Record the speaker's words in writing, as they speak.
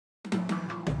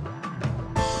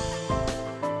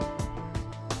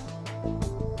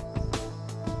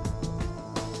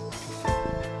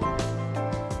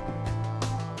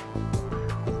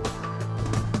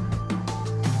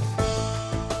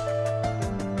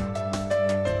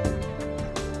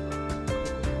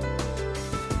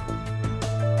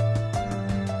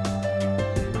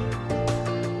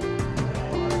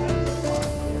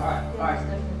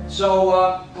So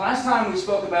last time we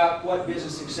spoke about what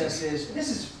business success is.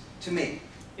 This is, to me,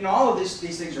 you know, all of these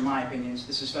things are my opinions.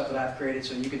 This is stuff that I've created,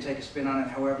 so you can take a spin on it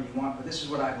however you want, but this is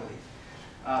what I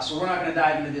believe. So we're not going to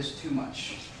dive into this too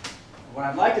much. What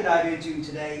I'd like to dive into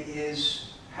today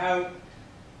is how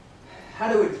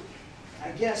do it, I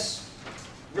guess,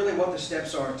 really what the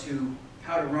steps are to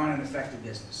how to run an effective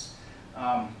business.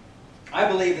 I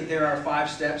believe that there are 5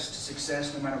 steps to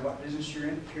success no matter what business you're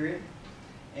in, period.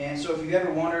 And so if you've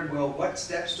ever wondered, well, what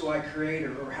steps do I create,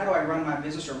 or how do I run my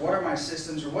business, or what are my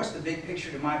systems, or what's the big picture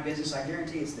to my business, I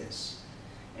guarantee it's this.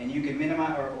 And you can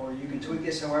minimize, or you can tweak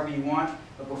this however you want.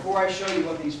 But before I show you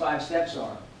what these 5 steps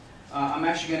are, I'm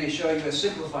actually going to show you a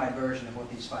simplified version of what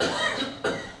these 5 steps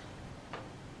are.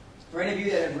 For any of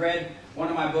you that have read one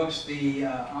of my books, the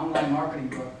online marketing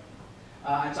book,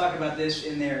 I talk about this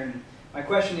in there. And my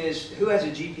question is, who has a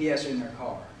GPS in their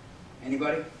car?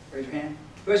 Anybody? Raise your hand.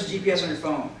 Who has a GPS on your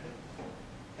phone?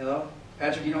 Hello?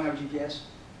 Patrick, you don't have a GPS?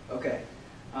 Okay.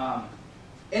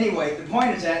 Anyway, the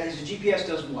point is that the GPS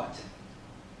does what?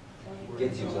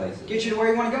 Gets you places. Get you to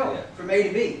where you want to go, from A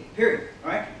to B, period. All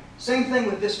right? Same thing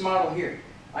with this model here.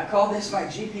 I call this my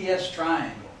GPS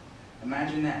triangle.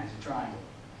 Imagine that, it's a triangle.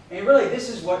 And really, this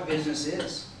is what business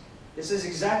is. This is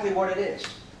exactly what it is.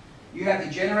 You have to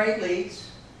generate leads,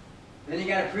 then you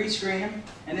got to pre-screen them,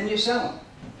 and then you sell them.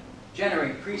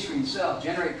 Generate, pre-screen, sell,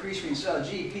 generate, pre-screen, sell,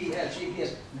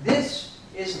 GPS. This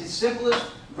is the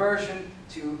simplest version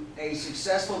to a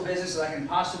successful business that I can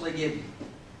possibly give you.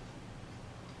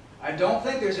 I don't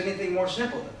think there's anything more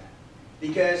simple than that.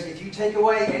 Because if you take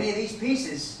away any of these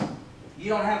pieces, you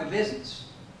don't have a business.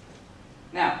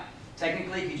 Now,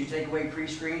 technically, could you take away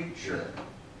pre-screen? Sure.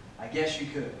 I guess you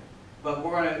could.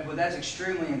 But that's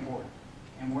extremely important.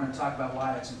 And we're going to talk about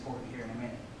why that's important here in a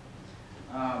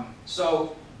minute.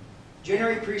 So,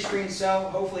 generate, pre-screen, sell.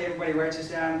 Hopefully everybody writes this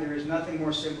down. There is nothing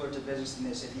more simpler to business than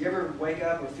this. If you ever wake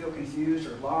up or feel confused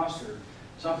or lost or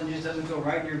something just doesn't feel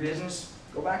right in your business,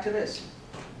 go back to this.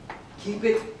 Keep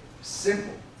it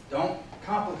simple. Don't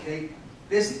complicate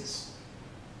business.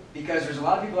 Because there's a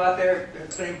lot of people out there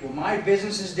that think, well, my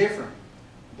business is different.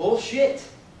 Bullshit.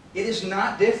 It is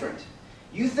not different.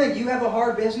 You think you have a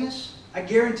hard business? I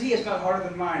guarantee it's not harder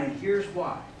than mine, and here's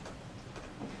why.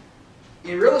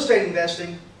 In real estate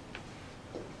investing,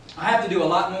 I have to do a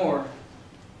lot more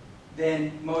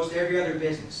than most every other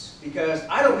business because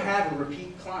I don't have a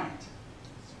repeat client.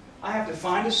 I have to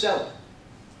find a seller.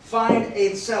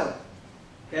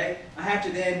 Okay? I have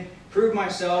to then prove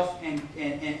myself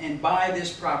and buy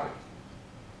this property.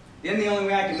 Then the only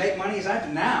way I can make money is I have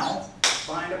to now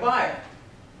find a buyer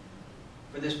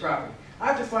for this property. I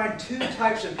have to find 2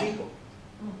 types of people.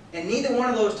 And neither one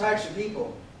of those types of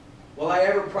people will I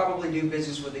ever probably do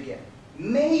business with again.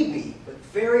 Maybe, but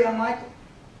very unlikely.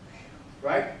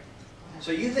 Right?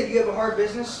 So you think you have a hard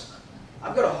business?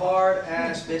 I've got a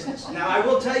hard-ass business. Now, I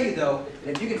will tell you, though,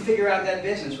 that if you can figure out that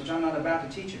business, which I'm not about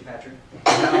to teach you, Patrick,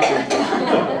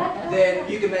 then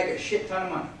you can make a shit ton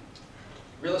of money.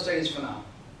 Real estate is phenomenal.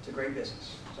 It's a great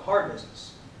business. It's a hard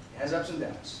business. It has ups and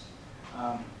downs.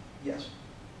 Yes?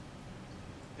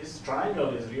 This triangle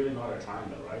is really not a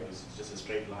triangle, right? It's just a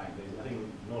straight line. There's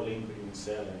nothing, no link between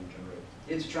sell and generate.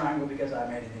 It's a triangle because I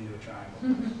made it into a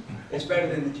triangle. It's better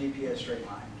than the GPS straight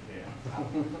line.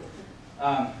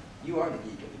 Yeah. You are the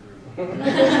geek of the group.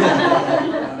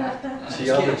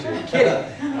 Geometry. Kidding.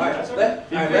 All right, let's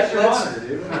monitor,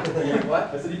 dude. Yeah, what?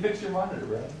 I said you fixed your monitor,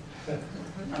 bro.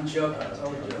 I'm joking. It's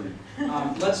always joking.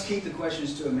 Let's keep the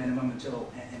questions to a minimum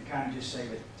and kind of just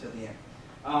save it till the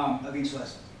end of each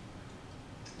lesson.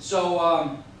 So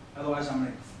otherwise I'm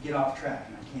going to get off track,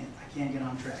 and I can't get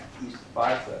on track easily.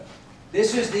 5 steps.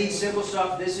 This is the simple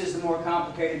stuff. This is the more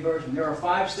complicated version. There are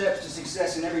 5 steps to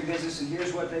success in every business, and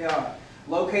here's what they are.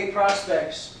 Locate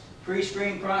prospects,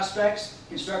 pre-screen prospects,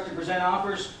 construct and present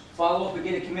offers, follow up and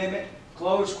get a commitment,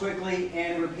 close quickly,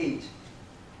 and repeat.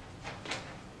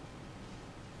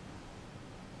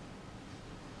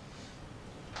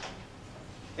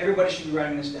 Everybody should be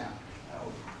writing this down.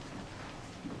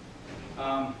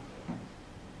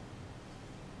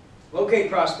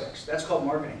 Locate prospects. That's called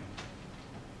marketing.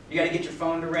 You got to get your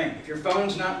phone to ring. If your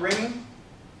phone's not ringing,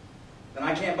 then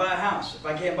I can't buy a house. If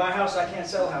I can't buy a house, I can't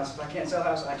sell a house. If I can't sell a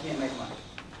house, I can't make money.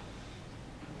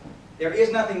 There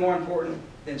is nothing more important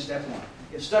than step 1.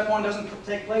 If step 1 doesn't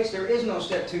take place, there is no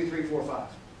step 2, 3, 4, 5.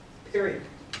 Period.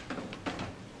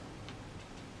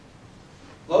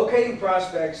 Locating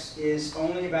prospects is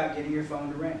only about getting your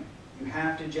phone to ring. You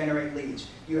have to generate leads.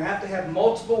 You have to have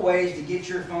multiple ways to get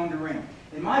your phone to ring.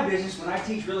 In my business, when I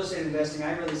teach real estate investing,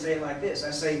 I really say it like this.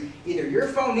 I say, either your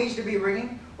phone needs to be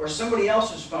ringing or somebody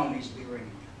else's phone needs to be ringing.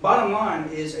 Bottom line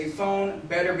is a phone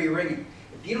better be ringing.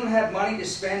 If you don't have money to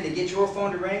spend to get your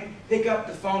phone to ring, pick up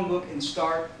the phone book and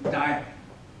start dialing.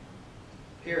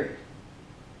 Period.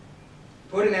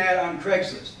 Put an ad on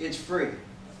Craigslist. It's free.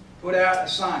 Put out a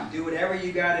sign. Do whatever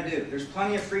you got to do. There's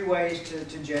plenty of free ways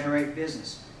to generate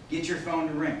business. Get your phone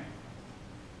to ring.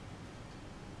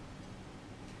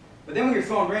 But then when your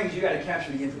phone rings, you got to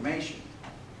capture the information.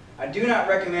 I do not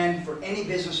recommend for any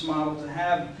business model to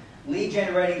have lead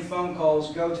generating phone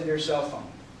calls go to their cell phone.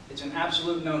 It's an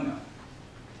absolute no-no.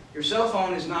 Your cell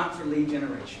phone is not for lead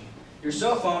generation. Your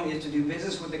cell phone is to do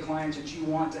business with the clients that you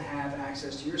want to have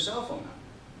access to your cell phone number.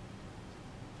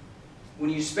 When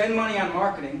you spend money on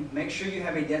marketing, make sure you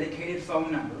have a dedicated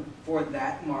phone number for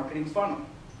that marketing funnel.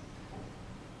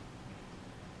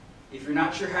 If you're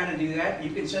not sure how to do that,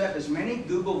 you can set up as many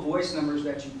Google Voice numbers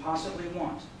that you possibly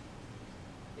want.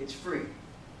 It's free.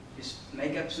 Just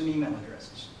make up some email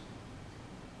addresses.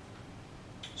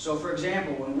 So for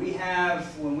example, when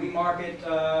we market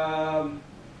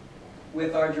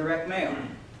with our direct mail,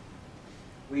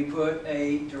 we put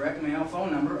a direct mail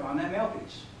phone number on that mail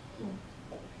piece.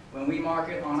 When we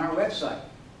market on our website,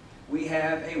 we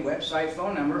have a website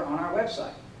phone number on our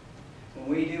website. When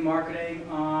we do marketing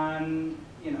on,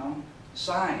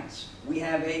 signs, we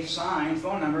have a sign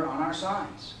phone number on our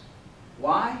signs.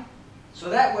 Why? So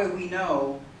that way we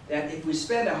know that if we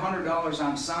spend $100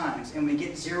 on signs and we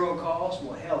get 0 calls,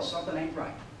 well, hell, something ain't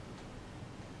right.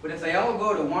 But if they all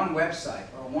go to one website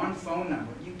or one phone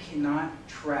number, you cannot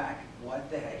track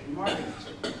what the heck you're marketing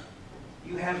to.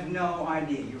 You have no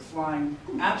idea. You're flying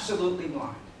absolutely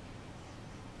blind.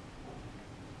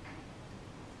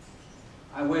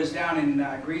 I was down in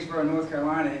Greensboro, North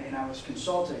Carolina, and I was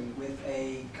consulting with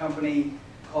a company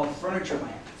called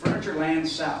Furnitureland,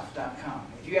 FurniturelandSouth.com.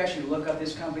 If you actually look up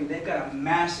this company, they've got a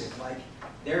massive,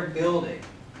 their building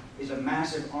is a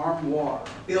massive armoire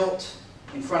built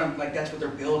in front of, that's what they're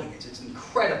building. It's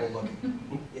incredible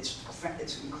looking.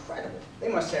 It's incredible. They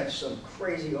must have some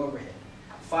crazy overhead.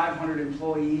 500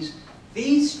 employees.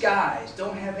 These guys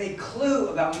don't have a clue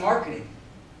about marketing.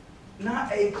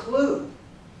 Not a clue.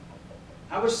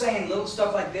 I was saying little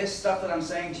stuff like this, stuff that I'm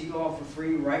saying to you all for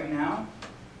free right now,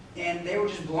 and they were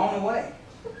just blown away.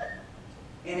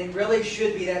 And it really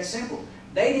should be that simple.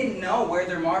 They didn't know where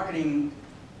their marketing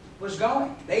was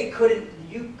going. They could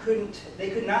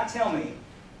not tell me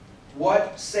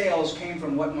what sales came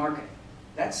from what marketing.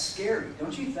 That's scary,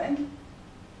 don't you think?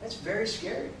 That's very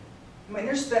scary. I mean,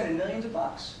 they're spending millions of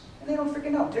bucks, and they don't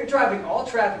freaking know. They're driving all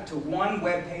traffic to one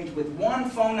web page with one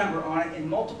phone number on it in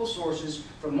multiple sources,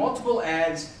 from multiple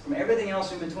ads, from everything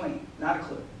else in between. Not a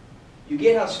clue. You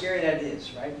get how scary that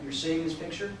is, right? You're seeing this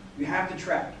picture. You have to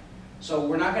track. So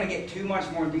we're not going to get too much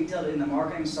more detailed in the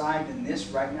marketing side than this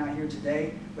right now here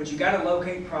today, but you got to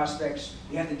locate prospects.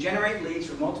 You have to generate leads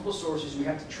from multiple sources. You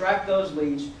have to track those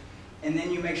leads, and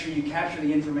then you make sure you capture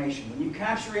the information. When you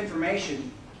capture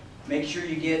information, make sure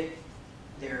you get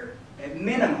there at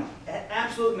minimum, at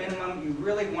absolute minimum, you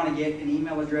really want to get an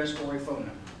email address or a phone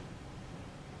number,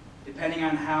 depending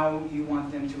on how you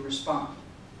want them to respond.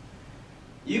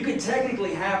 You could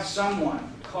technically have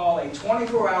someone call a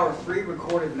 24-hour free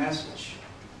recorded message,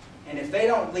 and if they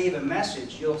don't leave a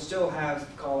message, you'll still have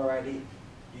caller ID.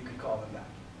 You could call them back.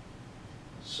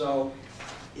 So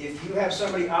if you have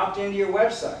somebody opt into your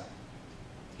website,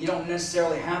 you don't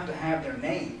necessarily have to have their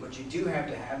name, but you do have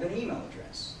to have their email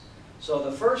address. So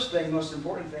the first thing, most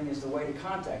important thing, is the way to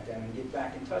contact them and get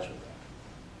back in touch with them.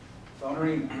 Phone or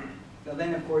email. Now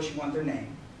then, of course, you want their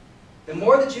name. The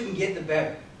more that you can get, the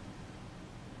better.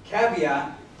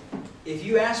 Caveat, if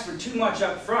you ask for too much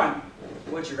up front,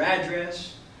 what's your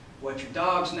address, what's your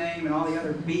dog's name, and all the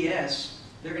other BS,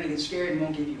 they're going to get scared and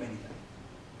won't give you anything.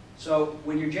 So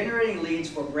when you're generating leads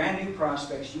for brand new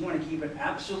prospects, you want to keep it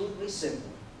absolutely simple,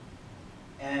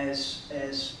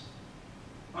 as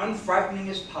unfrightening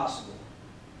as possible,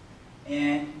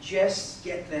 and just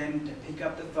get them to pick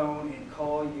up the phone and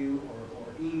call you or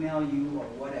email you or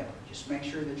whatever. Just make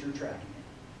sure that you're tracking it.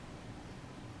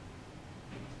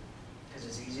 Because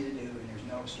it's easy to do and there's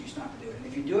no excuse not to do it. And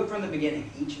if you do it from the beginning,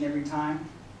 each and every time,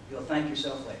 you'll thank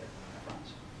yourself later. I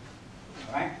promise.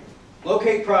 All right?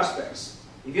 Locate prospects.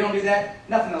 If you don't do that,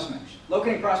 nothing else matters.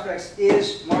 Locating prospects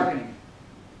is marketing.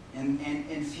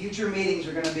 And future meetings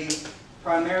are going to be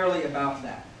primarily about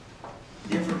that.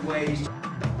 Different ways.